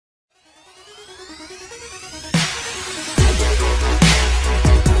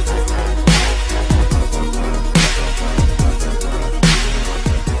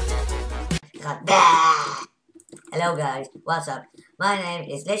Hello guys, what's up? My name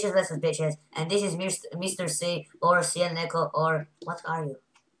is Licious vs Bitches, and this is Mr. C or C and or what are you?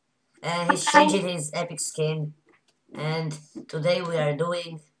 And he's changing his epic skin. And today we are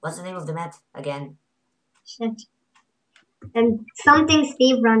doing what's the name of the map again? Shit. And something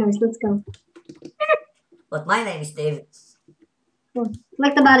Steve Runners. Let's go. But my name is Steve. Oh,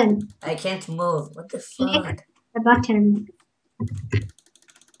 click the button. I can't move. What the fuck? Click the button.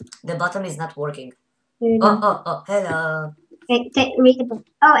 The button is not working. There you go. Oh, hello. Okay, read the book.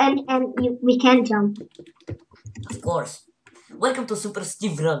 Oh, and we can't jump. Of course. Welcome to Super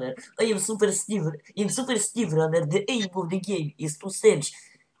Steve Runner. I am Super Steve. In Super Steve Runner, the aim of the game is to search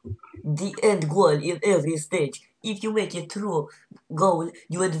the end goal in every stage. If you make it through goal,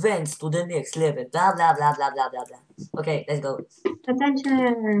 you advance to the next level. Blah blah blah blah blah blah blah. Okay, let's go.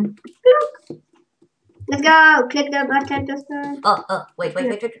 Attention. Let's go. Click the button to start. Oh, wait.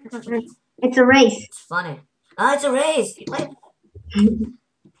 It's a race. It's funny. Ah, it's a race. Wait.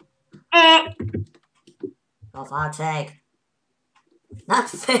 Oh, fuck's sake. Not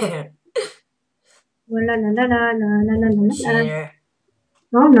fair. La, la, la, la, la, la, la, la. Cheater.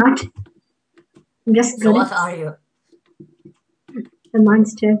 No, I'm not. I'm just So good. what are you? The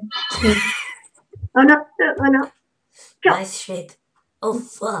monster. Oh no! Oh no! Go. Nice shit. Oh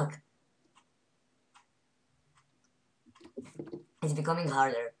fuck. It's becoming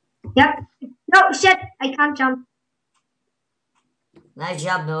harder. Yep. No shit! I can't jump. Nice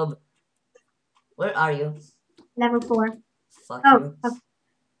job, noob. Where are you? Level 4. Fuck Oh. you. Oh.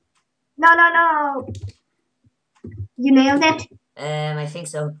 No! You nailed it. I think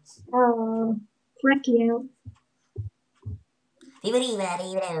so. Oh, frick you.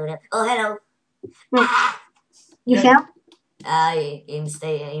 Oh, hello. Wait, you Yeah. fell? I am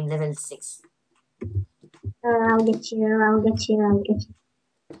in level 6. I'll get you.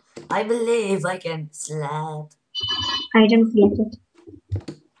 I believe I can slap. I don't get it.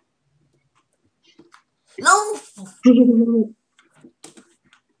 No!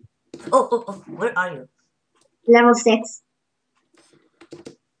 Oh, where are you? Level 6.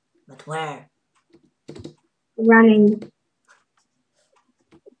 But where? Running.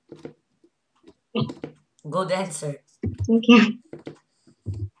 Go dancer. Okay.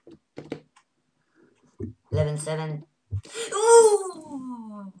 Level 7. Ooh!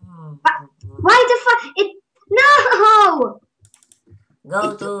 Why the fuck? No!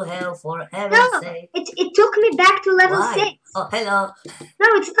 Go to hell for heaven's No! sake. It took me back to level Why? 6. Oh, hello. No,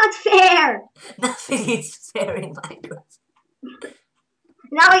 it's not fair. Nothing is fair in Minecraft.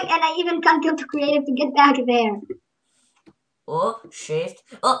 Now I even can't go to creative to get back there. Oh, shift.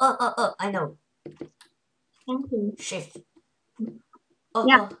 Oh, I know. Thank you. Shift. Oh,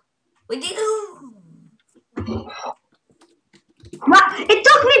 Yeah. We did. What? It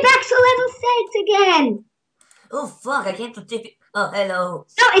took me back to level 6 again. Oh, fuck. I can't tip it. Oh, hello.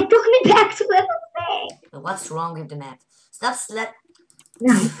 No, it took me back to level 6. What's wrong with the map? Stop slap.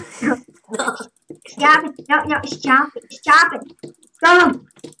 No. No. Stop it. No, stop it. Stop.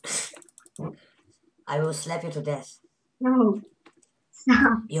 I will slap you to death. No.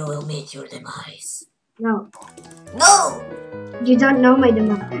 Stop. You will meet your demise. No. No! You don't know my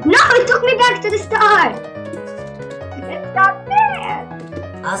demo. No, it took me back to the start. It's not fair.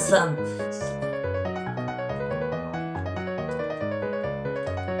 Awesome.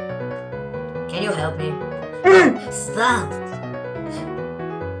 Can you help me? Stop.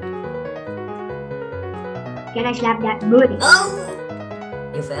 Can I slap that booty? No!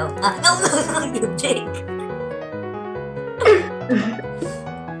 You fell. No, you dick.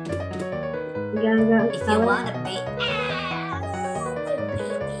 If you wanna be.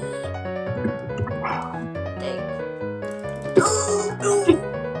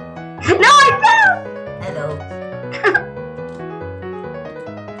 No, I fell. Hello.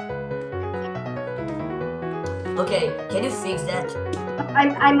 Okay, can you fix that?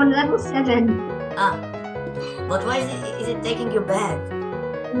 I'm on level 7. But why is it taking you back?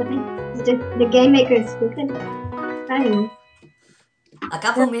 The game maker is stupid. I don't know. A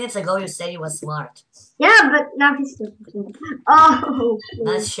couple minutes ago you said you was smart. Yeah, but now he's stupid. Oh,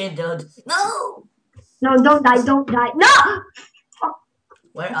 Nice shit, dude. No! no! Don't die! No!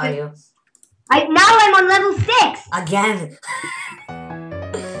 Where are you? Now I'm on level 6. Again!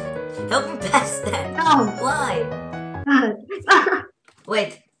 Help me pass that. No. Why?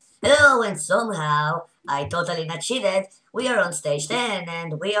 Wait. Hello, and somehow I totally not cheated. We are on stage 10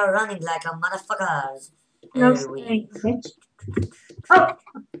 and we are running like a motherfuckers. No, sorry, bitch. Oh!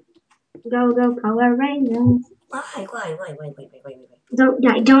 Go, Power Rangers. Why? Wait. Don't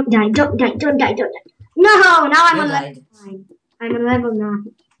die. No, now I'm You on died. level 9. I'm on level 9.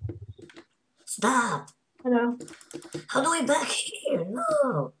 Stop! Hello. How do we back here?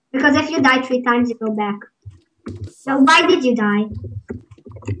 No. Because if you die 3 times, you go back. So Fuck. why did you die?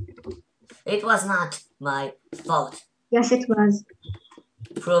 It was not my fault. Yes, it was.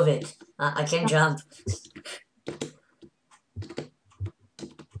 Prove it. I can jump.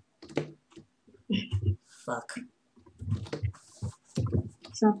 Fuck.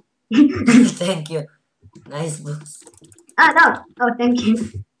 So. Thank you. Nice boost. Ah, no. Oh, thank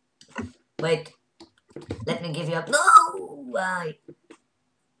you. Wait. Let me give you up. No! Why?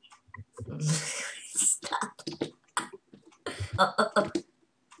 Stop. Oh.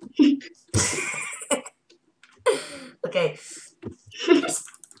 Okay.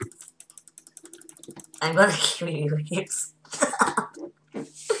 I'm gonna kill you.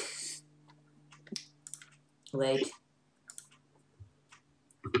 Wait.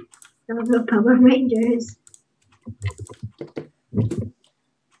 The Power Rangers.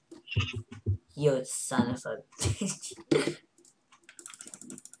 You son of a bitch.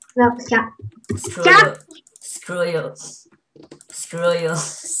 No, stop. Screw Stop. you. Screw you. Screw you.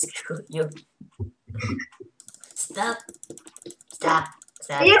 Screw you. Stop. Stop.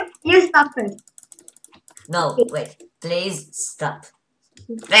 Stop. You stop first. No, wait. Please stop.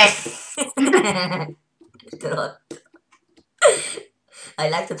 Throw. I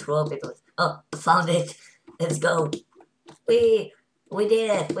like to throw people. Oh, found it. Let's go. We did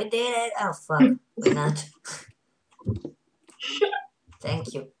it. We did it. Oh fuck. We're not.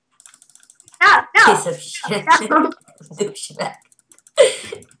 Thank you. No, no. Piece of shit. No. Douchebag.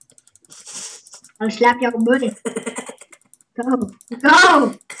 I'll slap your booty. Go.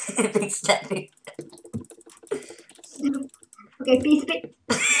 Go. Big stepping. Okay, peace.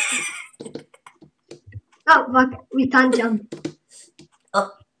 Oh, fuck. We can't jump.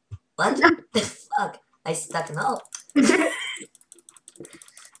 Oh, what the fuck? I stuck now.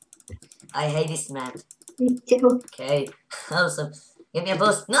 I hate this map. Me too. Okay, awesome. Give me a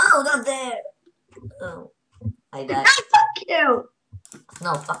boost. No, not there. Oh, I died. No, fuck you.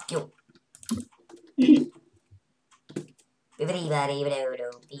 No, fuck you.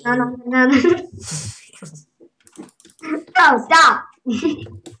 No, no, no, no. No, stop.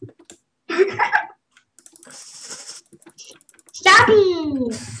 Stop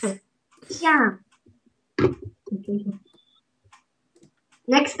it. Yeah. Okay.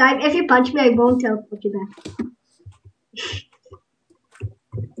 Next time, if you punch me, I won't teleport you back.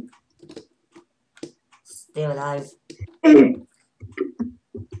 Still alive. Okay,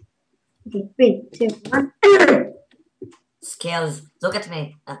 3, 2, 1. Scales. Look at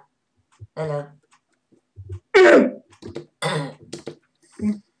me. Hello.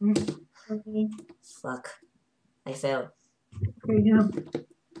 Okay, Fuck. I fell. here we go.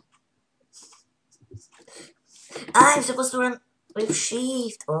 I'm supposed to run with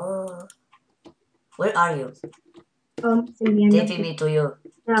shift. Oh. Where are you? It's in the end. TP me to you.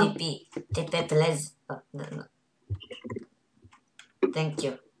 No. TP. TP please. Oh, no. Thank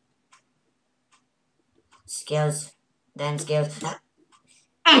you. Scales. Damn scales.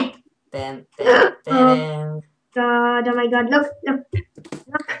 Eh. Bam, bam, bam. God, oh my god, look.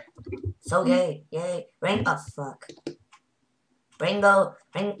 So gay. Yay. Rain. Oh, fuck. Rainbow.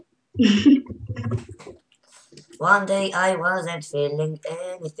 Rain. One day I wasn't feeling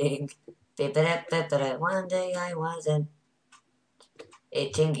anything. One day I wasn't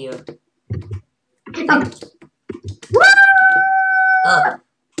eating you. Oh.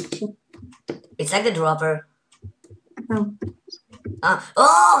 It's like the dropper. Oh.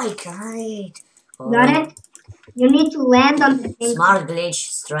 Oh, I got it. Oh. Got it? You need to land on the thing. Smart glitch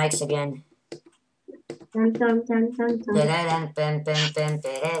strikes again. Dun, dun, dun, dun, dun.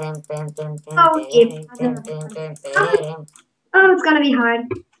 Oh, it's gonna be hard.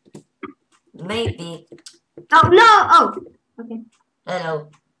 Maybe. Oh, no! Oh, okay. Hello.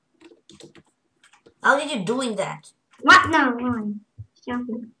 How did you doing that? What? No, why?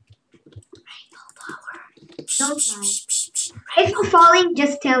 Jumping. Don't try. If you're falling,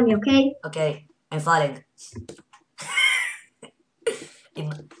 just tell me, okay? Okay, I'm falling.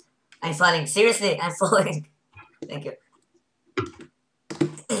 I'm falling. Seriously, I'm falling. Thank you.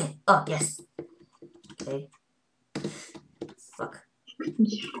 Oh, yes. Okay. Fuck.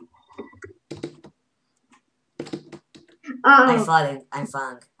 I'm Oh, falling. I'm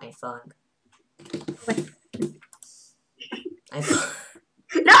falling. I'm falling. I'm falling.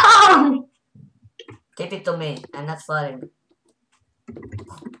 no! Keep it to me. I'm not falling.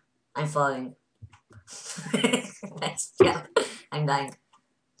 I'm falling. Nice job. I'm dying.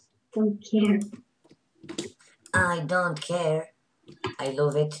 Don't care. I don't care. I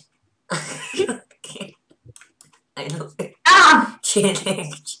love it. I love it. Ah!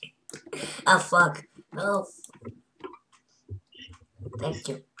 Chilling. Ah, fuck. No. Thank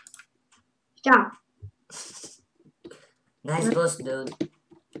you. Stop. Nice boost, dude.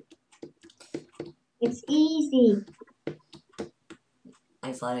 It's easy.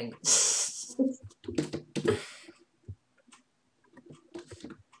 I'm falling.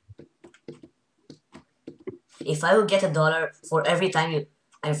 If I would get $1 for every time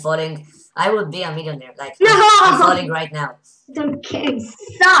I'm falling, I would be a millionaire. Like, No! I'm falling right now. I don't care.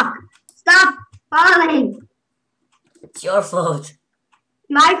 Stop. Stop falling. It's your fault.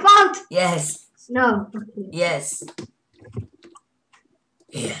 My fault. Yes. No. Yes.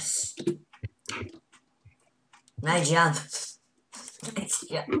 Yes. Nice jump. Nice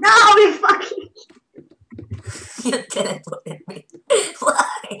jump. No, you fucking. You teleported me.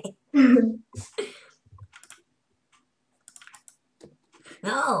 Why?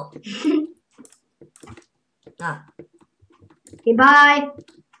 No. Ah, Okay, bye.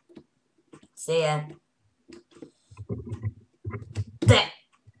 see ya. There.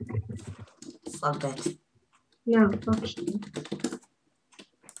 Fuck that. No, fuck you.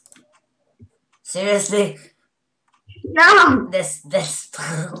 Seriously? No. This Shit.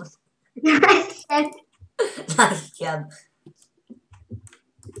 nice jump.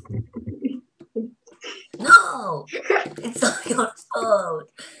 No! It's all your fault.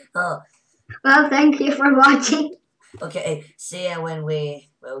 Oh, Well, thank you for watching. okay. See ya when we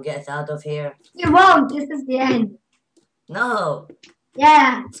will get out of here. You won't. This is the end. No,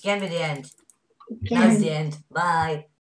 Yeah. it can't be the end. Okay. Now it's the end. Bye.